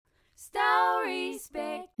Story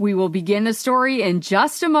Spectacular. We will begin the story in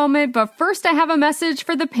just a moment, but first I have a message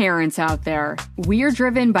for the parents out there. We are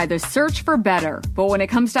driven by the search for better, but when it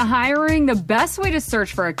comes to hiring, the best way to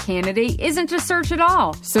search for a candidate isn't to search at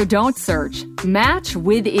all. So don't search. Match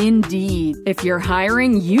with Indeed. If you're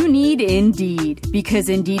hiring, you need Indeed, because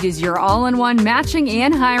Indeed is your all-in-one matching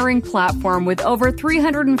and hiring platform with over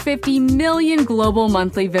 350 million global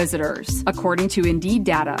monthly visitors, according to Indeed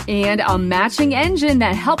data, and a matching engine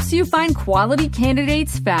that helps you find quality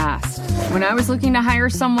candidates fast. When I was looking to hire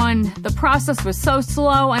someone, the process was so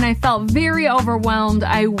slow and I felt very overwhelmed.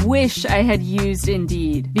 I wish I had used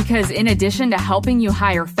Indeed, because in addition to helping you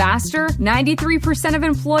hire faster, 93% of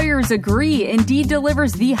employers agree Indeed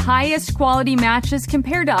delivers the highest quality matches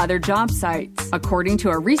compared to other job sites, according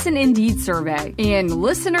to a recent Indeed survey. And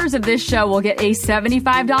listeners of this show will get a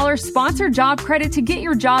 $75 sponsored job credit to get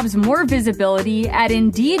your jobs more visibility at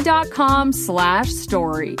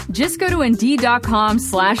Indeed.com/story. Just go to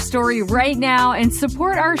Indeed.com/story right now and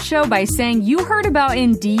support our show by saying you heard about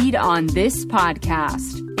Indeed on this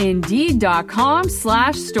podcast.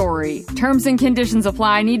 Indeed.com/story. Terms and conditions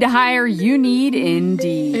apply. Need to hire? You need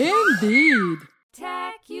Indeed. Indeed.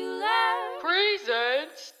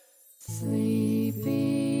 Presents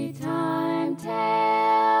Sleepy Time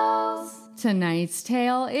Tales. Tonight's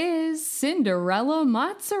tale is Cinderella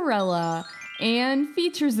Mozzarella and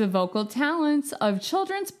features the vocal talents of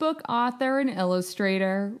children's book author and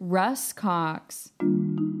illustrator Russ Cox.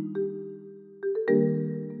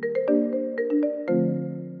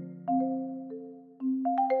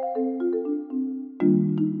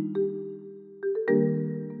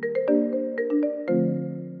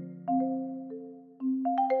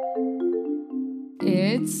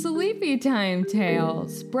 It's Sleepy Time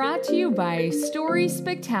Tales, brought to you by Story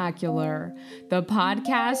Spectacular, the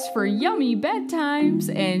podcast for yummy bedtimes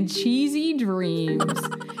and cheesy dreams.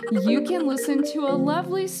 You can listen to a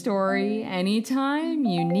lovely story anytime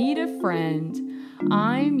you need a friend.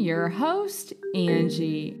 I'm your host,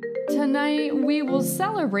 Angie. Tonight, we will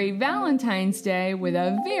celebrate Valentine's Day with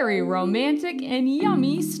a very romantic and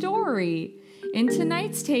yummy story. In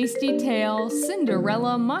tonight's tasty tale,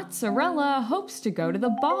 Cinderella Mozzarella hopes to go to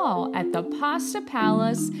the ball at the Pasta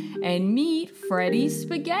Palace and meet Freddy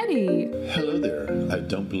Spaghetti. Hello there. I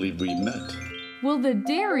don't believe we met. Will the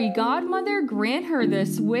dairy godmother grant her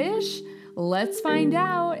this wish? Let's find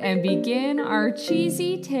out and begin our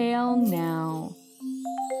cheesy tale now.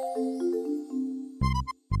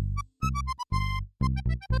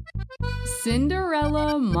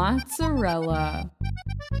 Cinderella Mozzarella.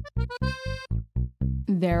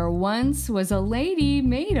 There once was a lady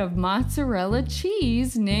made of mozzarella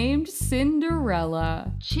cheese named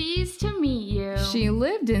Cinderella. Cheese to meet you. She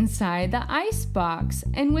lived inside the icebox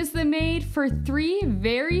and was the maid for 3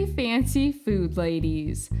 very fancy food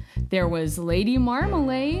ladies. There was Lady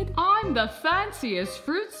Marmalade. I'm the fanciest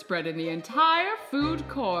fruit spread in the entire food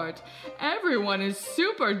court. Everyone is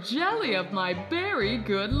super jelly of my very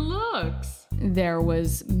good looks. There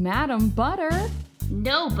was Madam Butter.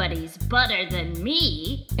 Nobody's butter than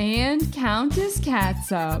me. And Countess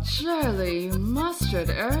Catsup. Surely you must have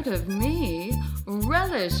heard of me,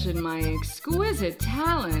 relish in my exquisite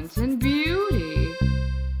talent and beauty.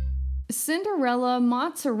 Cinderella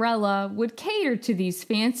Mozzarella would cater to these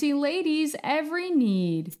fancy ladies' every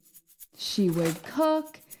need. She would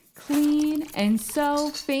cook, clean, and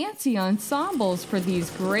sew fancy ensembles for these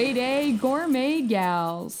grade A gourmet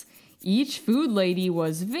gals. Each food lady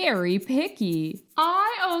was very picky.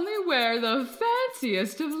 I only wear the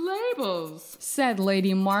fanciest of labels, said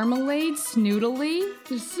Lady Marmalade snootily.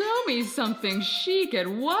 Sew me something chic at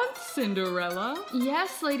once, Cinderella.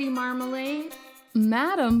 Yes, Lady Marmalade.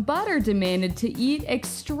 Madam Butter demanded to eat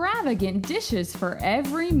extravagant dishes for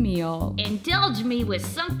every meal. Indulge me with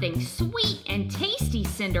something sweet and tasty,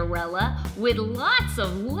 Cinderella, with lots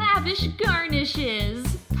of lavish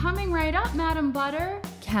garnishes. Coming right up, Madam Butter.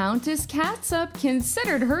 Countess Catsup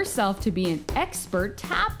considered herself to be an expert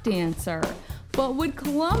tap dancer, but would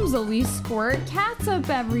clumsily squirt catsup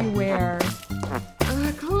everywhere.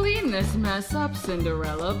 Clean this mess up,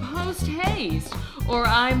 Cinderella, post-haste, or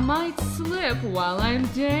I might slip while I'm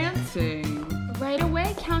dancing. Right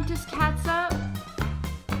away, Countess Catsup.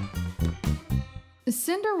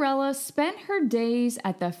 Cinderella spent her days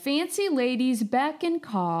at the fancy lady's beck and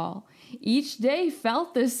call. Each day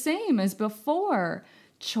felt the same as before.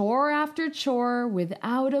 Chore after chore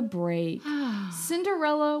without a break.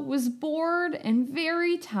 Cinderella was bored and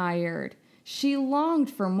very tired. She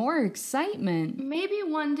longed for more excitement. Maybe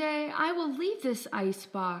one day I will leave this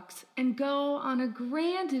icebox and go on a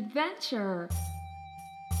grand adventure.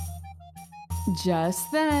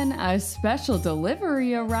 Just then, a special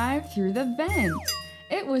delivery arrived through the vent.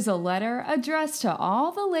 It was a letter addressed to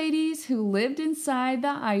all the ladies who lived inside the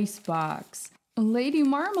icebox. Lady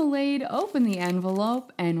Marmalade opened the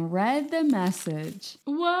envelope and read the message.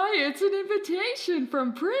 Why, it's an invitation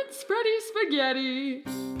from Prince Freddie Spaghetti.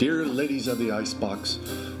 Dear ladies of the icebox,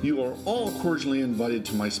 you are all cordially invited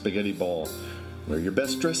to my spaghetti ball. Wear your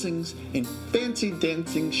best dressings and fancy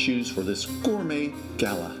dancing shoes for this gourmet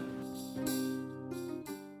gala.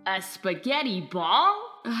 A spaghetti ball?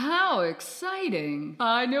 How exciting!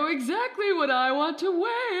 I know exactly what I want to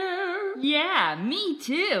wear. Yeah, me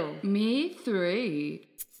too. Me 3.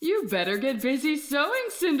 You better get busy sewing,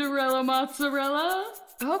 Cinderella Mozzarella.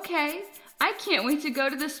 Okay, I can't wait to go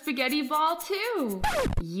to the spaghetti ball too.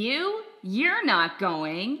 You're not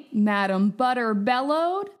going. Madam Butter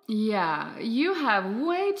bellowed. Yeah, you have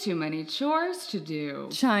way too many chores to do.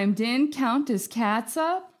 Chimed in Countess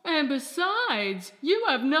Catsup. And besides, you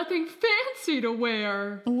have nothing fancy to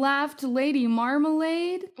wear. Laughed Lady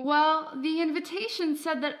Marmalade. Well, the invitation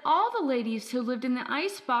said that all the ladies who lived in the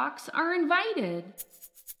icebox are invited.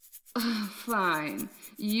 Fine,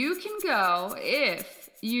 you can go if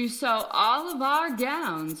you sew all of our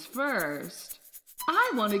gowns first.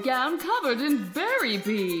 I want a gown covered in berry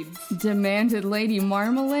beads. Demanded Lady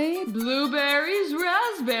Marmalade. Blueberries,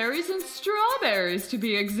 raspberries, and strawberries to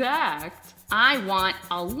be exact. I want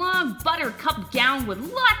a long buttercup gown with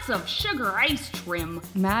lots of sugar ice trim.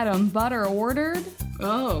 Madam Butter ordered.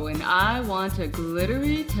 Oh, and I want a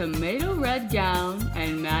glittery tomato red gown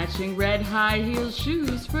and matching red high heel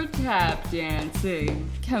shoes for tap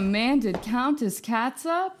dancing. Commanded Countess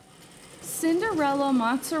Catsup. Cinderella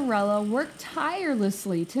Mozzarella worked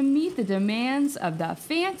tirelessly to meet the demands of the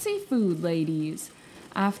fancy food ladies.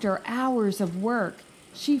 After hours of work,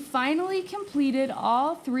 she finally completed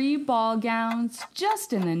all 3 ball gowns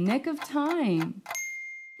just in the nick of time.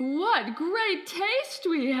 What great taste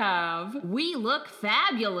we have! We look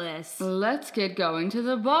fabulous. Let's get going to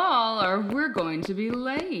the ball or we're going to be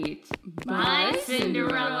late. Bye,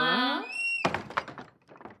 Cinderella.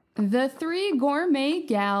 The 3 gourmet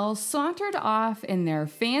gals sauntered off in their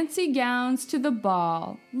fancy gowns to the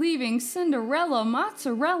ball, leaving Cinderella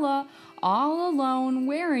Mozzarella all alone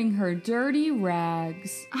wearing her dirty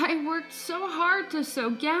rags. I worked so hard to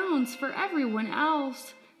sew gowns for everyone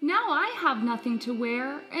else. Now I have nothing to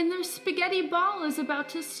wear, and their spaghetti ball is about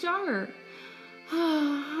to start.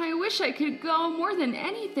 I wish I could go more than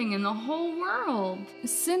anything in the whole world.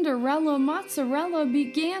 Cinderella Mozzarella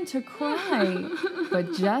began to cry,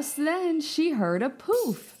 but just then she heard a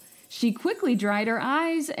poof. She quickly dried her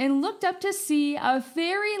eyes and looked up to see a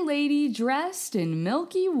fairy lady dressed in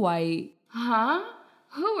milky white. Huh?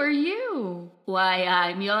 Who are you? Why,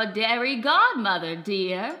 I'm your dairy godmother,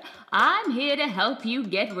 dear. I'm here to help you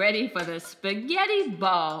get ready for the spaghetti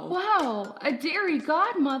ball. Wow, a dairy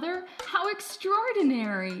godmother? How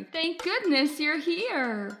extraordinary. Thank goodness you're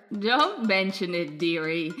here. Don't mention it,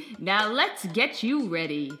 dearie. Now let's get you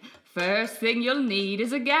ready. First thing you'll need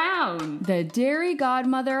is a gown. The dairy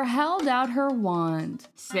godmother held out her wand.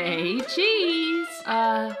 Say cheese.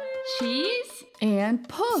 Cheese? And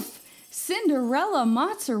poof! Cinderella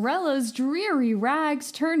Mozzarella's dreary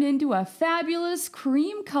rags turned into a fabulous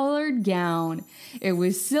cream-colored gown. It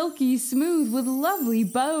was silky smooth with lovely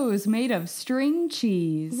bows made of string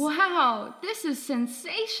cheese. Wow, this is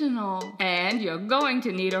sensational. And you're going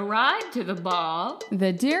to need a ride to the ball.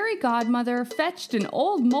 The dairy godmother fetched an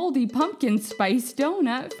old moldy pumpkin spice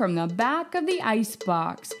donut from the back of the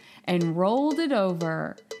icebox and rolled it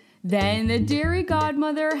over. Then the dairy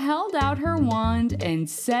godmother held out her wand and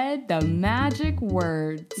said the magic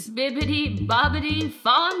words. Bibbidi bobbidi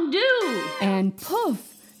fondue. And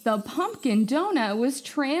poof, the pumpkin donut was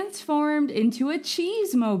transformed into a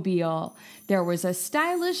cheese-mobile. There was a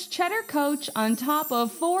stylish cheddar coach on top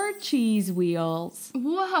of 4 cheese wheels.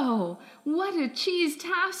 Whoa, what a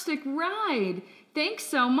cheese-tastic ride. Thanks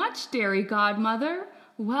so much, dairy godmother.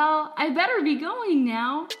 Well, I better be going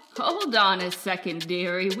now. Hold on a second,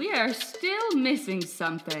 dearie. We are still missing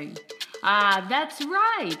something. Ah, that's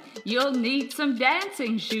right. You'll need some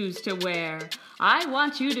dancing shoes to wear. I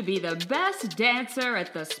want you to be the best dancer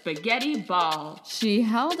at the spaghetti ball. She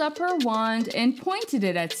held up her wand and pointed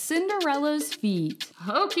it at Cinderella's feet.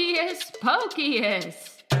 Hocus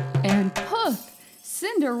pocus. And poof!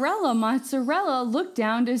 Cinderella Mozzarella looked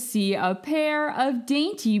down to see a pair of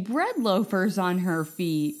dainty bread loafers on her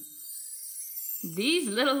feet. These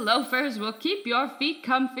little loafers will keep your feet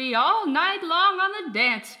comfy all night long on the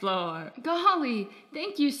dance floor. Golly,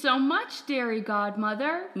 thank you so much, dairy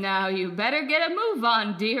godmother. Now you better get a move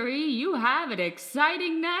on, dearie. You have an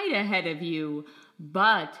exciting night ahead of you.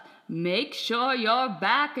 But Make sure you're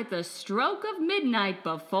back at the stroke of midnight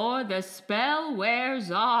before the spell wears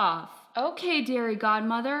off. Okay, dearie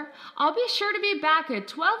godmother. I'll be sure to be back at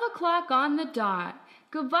 12 o'clock on the dot.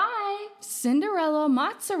 Goodbye. Cinderella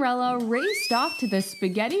Mozzarella raced off to the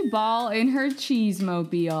spaghetti ball in her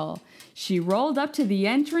cheesemobile. She rolled up to the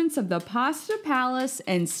entrance of the Pasta Palace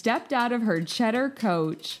and stepped out of her cheddar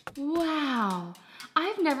coach. Wow,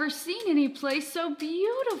 I've never seen any place so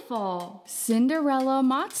beautiful. Cinderella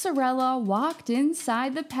Mozzarella walked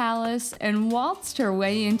inside the palace and waltzed her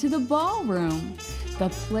way into the ballroom. The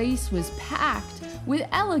place was packed with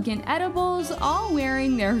elegant edibles, all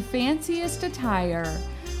wearing their fanciest attire.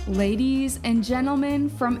 Ladies and gentlemen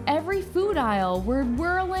from every food aisle were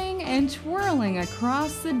whirling and twirling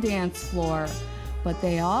across the dance floor, but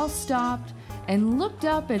they all stopped and looked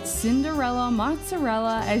up at Cinderella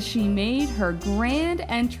Mozzarella as she made her grand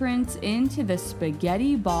entrance into the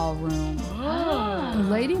spaghetti ballroom.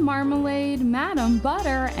 Lady Marmalade, Madame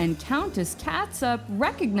Butter, and Countess Catsup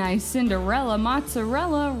recognized Cinderella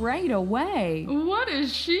Mozzarella right away. What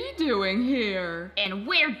is she doing here? And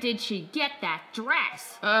where did she get that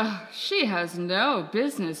dress? She has no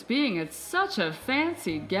business being at such a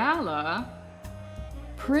fancy gala.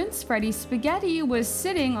 Prince Freddie Spaghetti was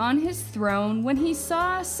sitting on his throne when he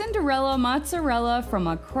saw Cinderella Mozzarella from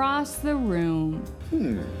across the room.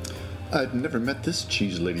 I've never met this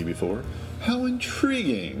cheese lady before. How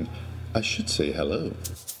intriguing. I should say hello.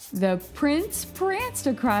 The prince pranced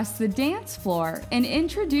across the dance floor and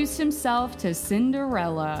introduced himself to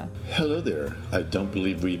Cinderella. Hello there. I don't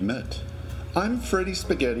believe we've met. I'm Freddie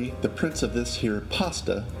Spaghetti, the prince of this here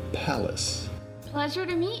Pasta Palace. Pleasure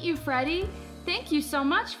to meet you, Freddie. Thank you so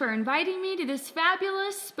much for inviting me to this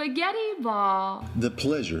fabulous spaghetti ball. The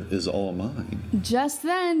pleasure is all mine. Just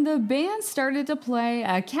then, the band started to play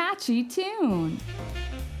a catchy tune.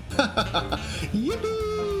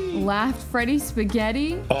 Yippee! Laughed Freddie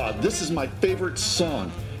Spaghetti. This is my favorite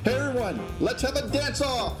song. Hey everyone, let's have a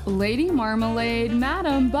dance-off! Lady Marmalade,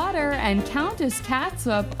 Madame Butter, and Countess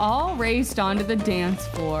Catsup all raced onto the dance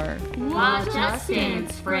floor. Watch us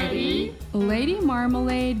dance, Freddie. Lady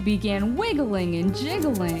Marmalade began wiggling and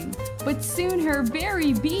jiggling, but soon her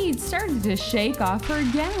berry beads started to shake off her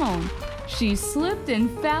gown. She slipped and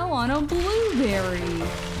fell on a blueberry.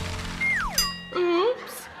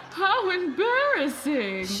 Oops! How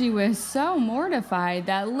embarrassing! She was so mortified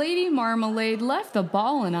that Lady Marmalade left the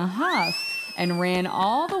ball in a huff and ran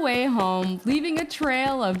all the way home, leaving a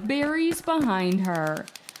trail of berries behind her.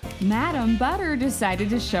 Madame Butter decided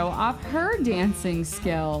to show off her dancing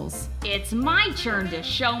skills. It's my turn to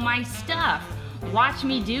show my stuff. Watch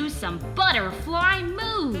me do some butterfly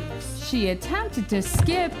moves. She attempted to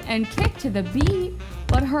skip and kick to the beat,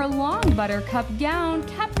 but her long buttercup gown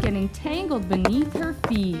kept getting tangled beneath her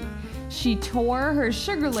feet. She tore her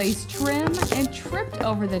sugar lace trim and tripped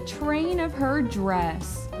over the train of her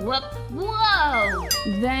dress. Whoop! Whoa!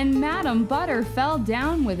 Then Madame Butter fell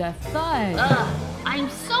down with a thud. I'm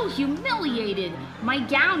so humiliated. My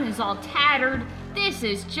gown is all tattered. This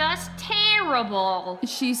is just terrible.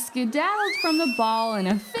 She skedaddled from the ball in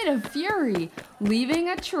a fit of fury, leaving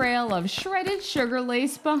a trail of shredded sugar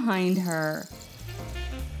lace behind her.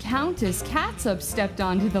 Countess Catsup stepped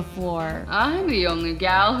onto the floor. I'm the only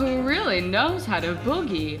gal who really knows how to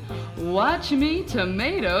boogie. Watch me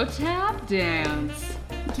tomato tap dance.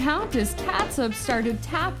 Countess Catsup started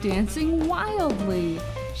tap dancing wildly.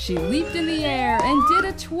 She leaped in the air and did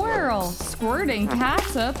a twirl, squirting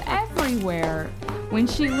catsup everywhere. When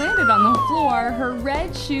she landed on the floor, her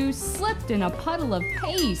red shoe slipped in a puddle of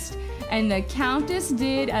paste, and the Countess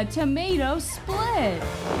did a tomato split.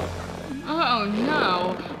 Oh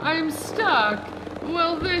no, I'm stuck.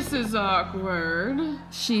 Well, this is awkward.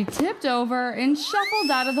 She tipped over and shuffled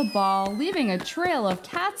out of the ball, leaving a trail of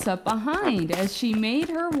catsup behind as she made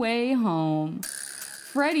her way home.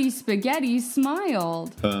 Freddie Spaghetti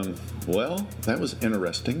smiled. Well, that was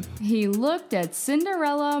interesting. He looked at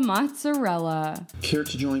Cinderella Mozzarella. Care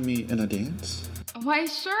to join me in a dance? Why,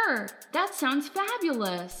 sure. That sounds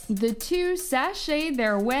fabulous. The two sashayed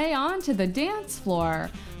their way onto the dance floor.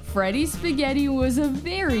 Freddie Spaghetti was a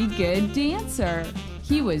very good dancer.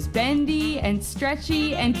 He was bendy and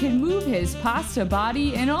stretchy and could move his pasta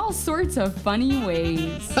body in all sorts of funny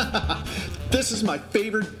ways. This is my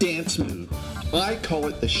favorite dance move. I call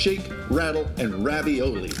it the shake, rattle, and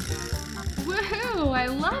ravioli. Woohoo, I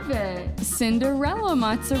love it. Cinderella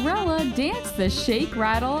Mozzarella danced the shake,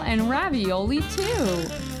 rattle, and ravioli too.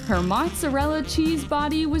 Her mozzarella cheese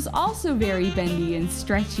body was also very bendy and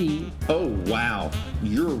stretchy. Oh, wow.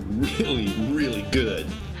 You're really, really good.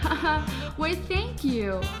 Why, thank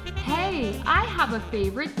you. Hey, I have a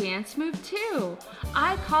favorite dance move too.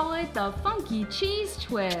 I call it the funky cheese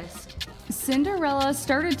twist. Cinderella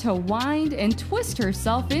started to wind and twist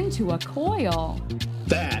herself into a coil.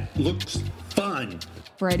 That looks fun.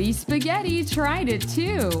 Freddy Spaghetti tried it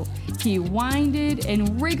too. He winded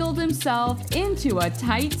and wriggled himself into a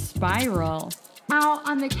tight spiral. Now,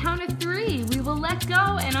 on the count of 3, we will let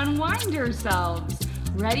go and unwind ourselves.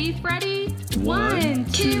 Ready, Freddy? 1,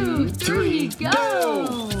 2, 3,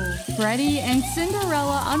 go! Freddy and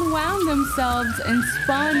Cinderella unwound themselves and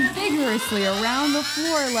spun vigorously around the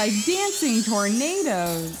floor like dancing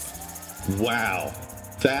tornadoes. Wow,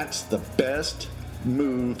 that's the best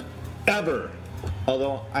move ever.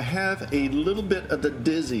 Although I have a little bit of the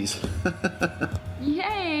dizzies.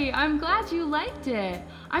 Yay, I'm glad you liked it.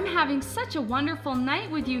 I'm having such a wonderful night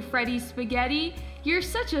with you, Freddy Spaghetti. You're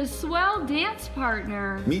such a swell dance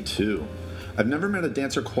partner. Me too. I've never met a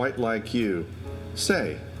dancer quite like you.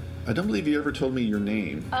 Say, I don't believe you ever told me your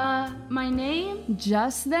name. My name?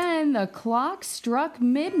 Just then, the clock struck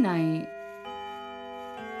midnight.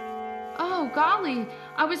 Oh, golly,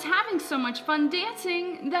 I was having so much fun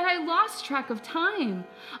dancing that I lost track of time.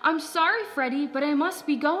 I'm sorry, Freddy, but I must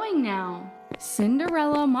be going now.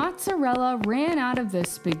 Cinderella Mozzarella ran out of the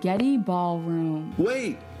spaghetti ballroom.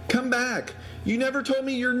 Wait, come back. You never told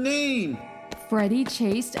me your name. Freddy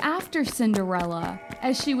chased after Cinderella.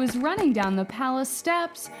 As she was running down the palace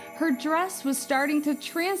steps, her dress was starting to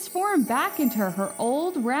transform back into her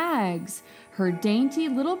old rags. Her dainty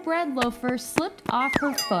little bread loafer slipped off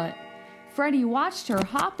her foot. Freddy watched her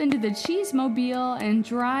hop into the cheesemobile and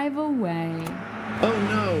drive away. Oh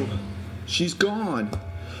no, she's gone.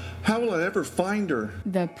 How will I ever find her?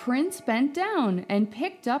 The prince bent down and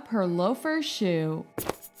picked up her loafer shoe.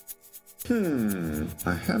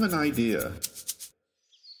 I have an idea.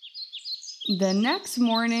 The next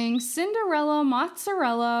morning, Cinderella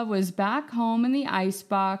Mozzarella was back home in the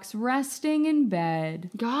icebox, resting in bed.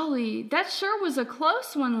 Golly, that sure was a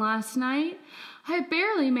close one last night. I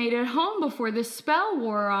barely made it home before the spell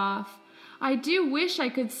wore off. I do wish I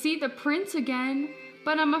could see the prince again,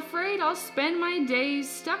 but I'm afraid I'll spend my days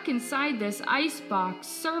stuck inside this icebox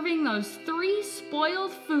serving those 3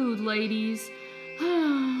 spoiled food ladies.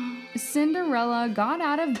 Cinderella got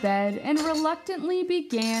out of bed and reluctantly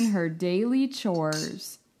began her daily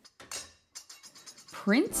chores.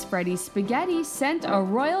 Prince Freddy Spaghetti sent a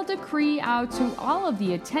royal decree out to all of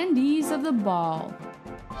the attendees of the ball.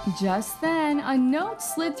 Just then, a note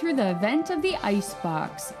slid through the vent of the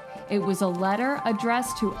icebox. It was a letter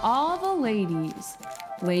addressed to all the ladies.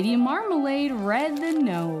 Lady Marmalade read the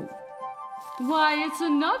note. Why, it's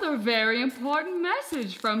another very important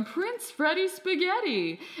message from Prince Freddy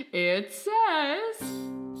Spaghetti. It says,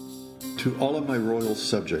 To all of my royal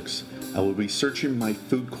subjects, I will be searching my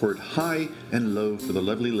food court high and low for the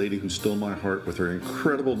lovely lady who stole my heart with her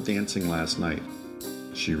incredible dancing last night.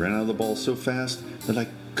 She ran out of the ball so fast that I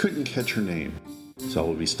couldn't catch her name. So I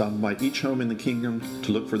will be stopping by each home in the kingdom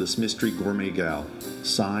to look for this mystery gourmet gal.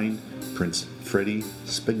 Signed, Prince Freddy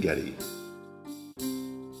Spaghetti.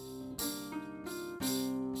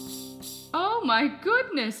 oh my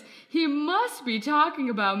goodness, he must be talking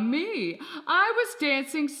about me. I was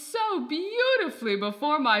dancing so beautifully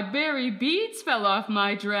before my berry beads fell off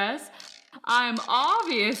my dress. I'm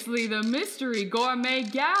obviously the mystery gourmet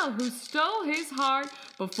gal who stole his heart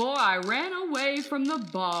before I ran away from the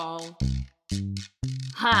ball.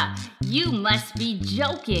 Ha! You must be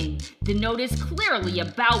joking. The note is clearly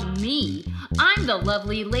about me. I'm the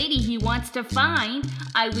lovely lady he wants to find.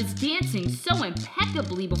 I was dancing so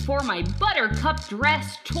impeccably before my buttercup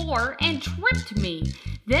dress tore and tripped me.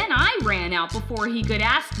 Then I ran out before he could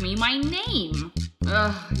ask me my name.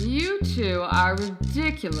 Ugh, you two are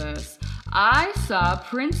ridiculous. I saw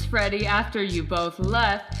Prince Freddy after you both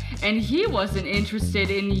left, and he wasn't interested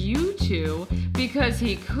in you two because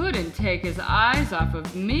he couldn't take his eyes off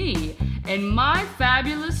of me and my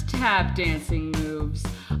fabulous tap dancing moves.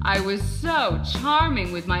 I was so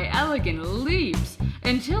charming with my elegant leaps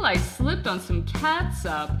until I slipped on some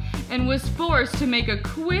catsup and was forced to make a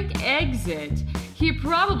quick exit. He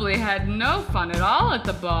probably had no fun at all at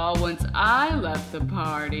the ball once I left the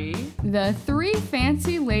party. The three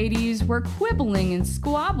fancy ladies were quibbling and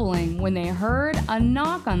squabbling when they heard a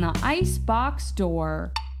knock on the icebox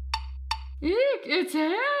door. Eek, it's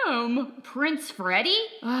him! Prince Freddy?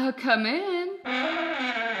 Come in.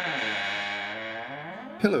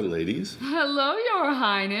 Hello, ladies. Hello, Your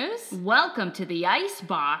Highness. Welcome to the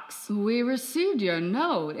icebox. We received your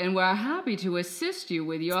note and we're happy to assist you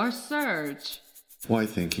with your search. Why,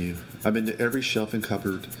 thank you. I've been to every shelf and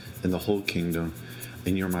cupboard in the whole kingdom,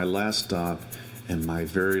 and you're my last stop and my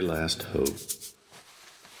very last hope.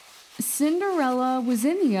 Cinderella was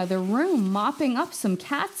in the other room mopping up some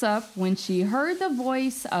catsup when she heard the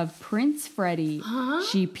voice of Prince Freddie.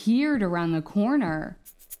 She peered around the corner.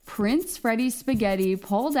 Prince Freddie Spaghetti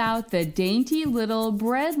pulled out the dainty little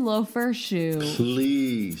bread loafer shoe.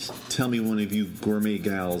 Please tell me one of you gourmet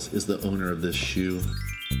gals is the owner of this shoe.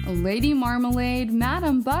 Lady Marmalade,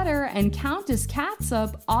 Madame Butter, and Countess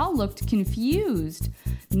Catsup all looked confused.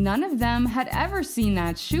 None of them had ever seen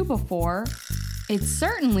that shoe before. It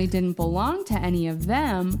certainly didn't belong to any of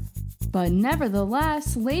them. But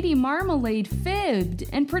nevertheless, Lady Marmalade fibbed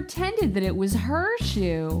and pretended that it was her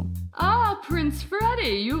shoe. Ah, Prince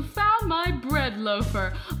Freddie, you found my bread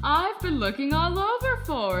loafer. I've been looking all over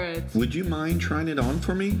for it. Would you mind trying it on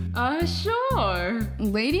for me? Sure.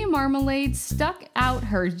 Lady Marmalade stuck out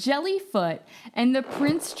her jelly foot, and the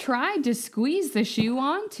prince tried to squeeze the shoe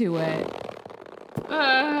onto it.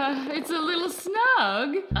 It's a little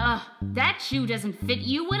snug. That shoe doesn't fit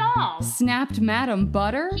you at all. Snapped Madame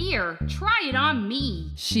Butter. Here, try it on me.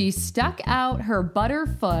 She stuck out her butter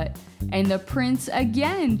foot, and the prince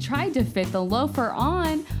again tried to fit the loafer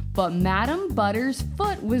on, but Madame Butter's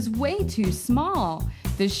foot was way too small.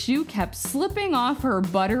 The shoe kept slipping off her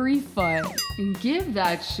buttery foot. Give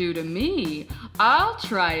that shoe to me. I'll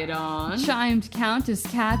try it on, chimed Countess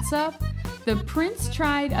Catsup. The prince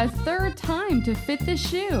tried a third time to fit the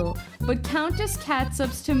shoe, but Countess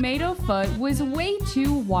Catsup's tomato foot was way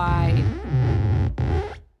too wide.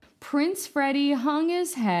 Prince Freddie hung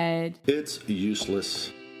his head. It's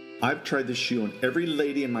useless. I've tried this shoe on every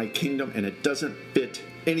lady in my kingdom and it doesn't fit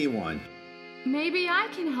anyone. Maybe I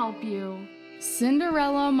can help you.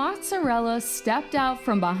 Cinderella Mozzarella stepped out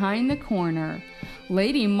from behind the corner.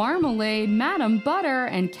 Lady Marmalade, Madame Butter,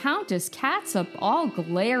 and Countess Catsup all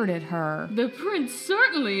glared at her. The prince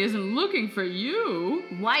certainly isn't looking for you.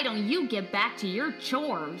 Why don't you get back to your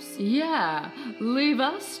chores? Yeah, leave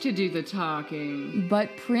us to do the talking.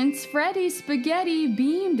 But Prince Freddie Spaghetti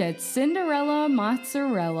beamed at Cinderella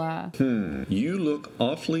Mozzarella. You look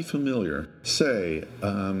awfully familiar. Say,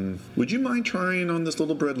 would you mind trying on this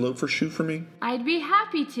little bread loafer shoe for me? I'd be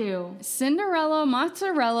happy to. Cinderella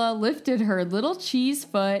Mozzarella lifted her little cheese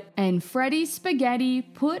foot, and Freddie Spaghetti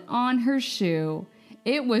put on her shoe.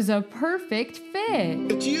 It was a perfect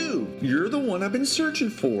fit. It's you! You're the one I've been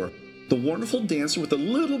searching for. The wonderful dancer with the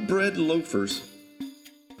little bread loafers.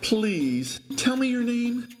 Please, tell me your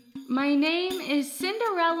name. My name is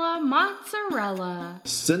Cinderella Mozzarella.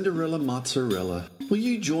 Cinderella Mozzarella. Will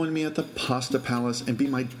you join me at the Pasta Palace and be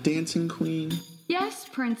my dancing queen? Yes,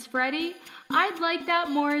 Prince Freddie. I'd like that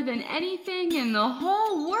more than anything in the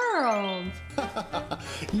whole world.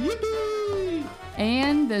 Yippee!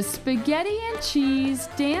 And the spaghetti and cheese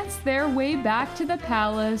danced their way back to the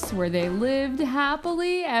palace where they lived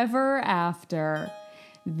happily ever after.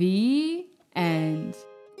 The end.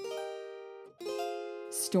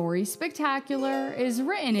 Story Spectacular is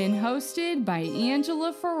written and hosted by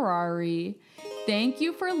Angela Ferrari. Thank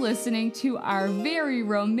you for listening to our very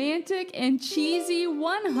romantic and cheesy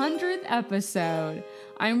 100th episode.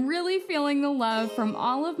 I'm really feeling the love from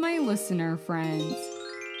all of my listener friends.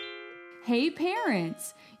 Hey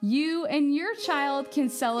parents, you and your child can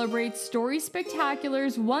celebrate Story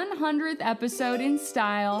Spectacular's 100th episode in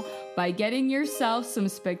style by getting yourself some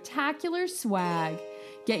spectacular swag.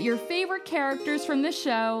 Get your favorite characters from the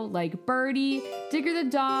show, like Birdie, Digger the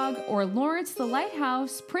dog, or Lawrence the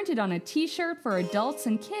lighthouse, printed on a t-shirt for adults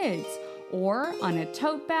and kids, or on a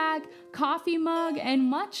tote bag, coffee mug, and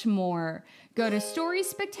much more. Go to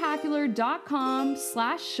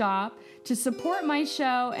storyspectacular.com/shop to support my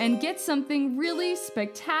show and get something really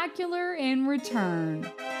spectacular in return.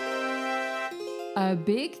 A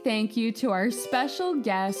big thank you to our special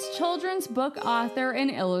guest, children's book author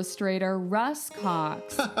and illustrator, Russ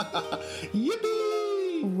Cox.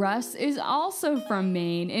 Yippee! Russ is also from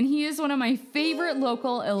Maine, and he is one of my favorite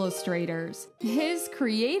local illustrators. His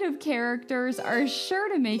creative characters are sure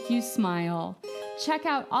to make you smile. Check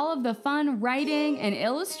out all of the fun writing and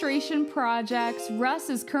illustration projects Russ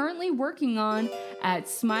is currently working on at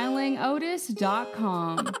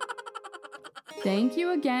smilingotis.com. Thank you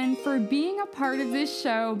again for being a part of this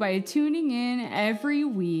show by tuning in every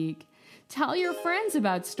week. Tell your friends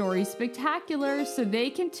about Story Spectacular so they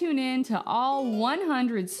can tune in to all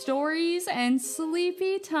 100 stories and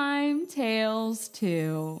Sleepy Time Tales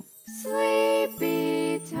too.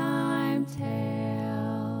 Sleepy Time Tales.